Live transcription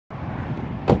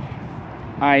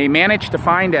I managed to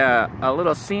find a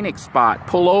little scenic spot.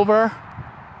 Pull over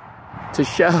to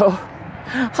show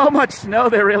how much snow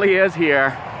there really is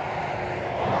here.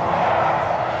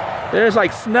 There's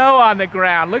like snow on the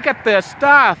ground. Look at this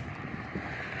stuff.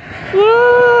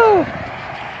 Woo!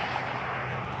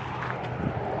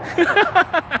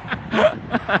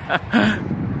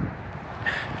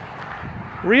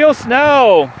 Real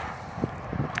snow.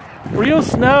 Real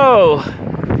snow.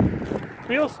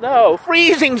 Real snow.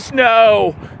 Freezing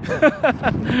snow.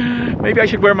 Maybe I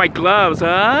should wear my gloves,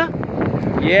 huh?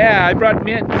 Yeah, I brought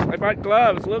mitts. I brought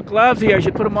gloves. Little gloves here. I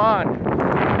should put them on.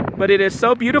 But it is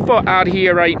so beautiful out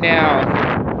here right now.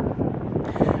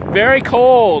 Very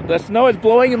cold. The snow is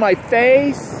blowing in my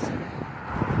face.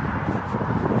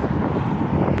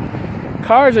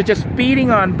 Cars are just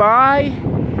speeding on by.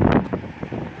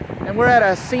 And we're at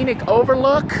a scenic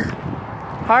overlook.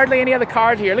 Hardly any other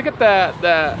cars here. Look at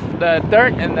the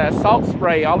dirt and the salt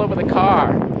spray all over the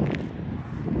car.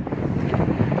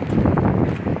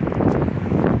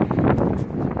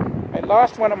 I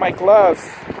lost one of my gloves.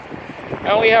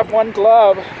 I only have one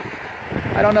glove.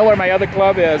 I don't know where my other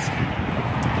glove is.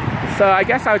 So I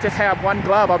guess I'll just have one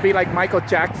glove. I'll be like Michael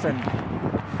Jackson.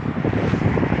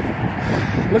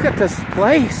 Look at this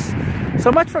place.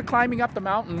 So much for climbing up the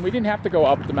mountain. We didn't have to go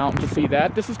up the mountain to see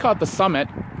that. This is called the summit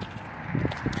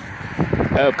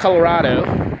of Colorado.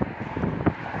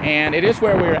 And it is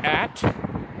where we're at.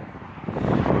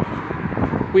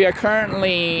 We are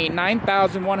currently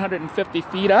 9,150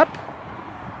 feet up.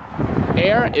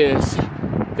 Air is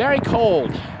very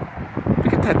cold.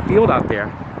 Look at that field out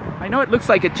there. I know it looks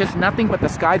like it's just nothing but the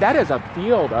sky. That is a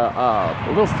field, a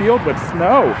little field with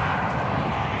snow.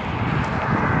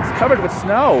 It's covered with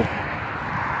snow.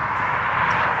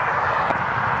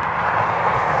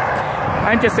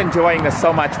 I'm just enjoying this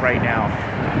so much right now.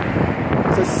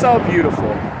 This is so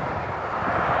beautiful.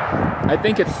 I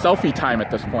think it's selfie time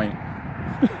at this point.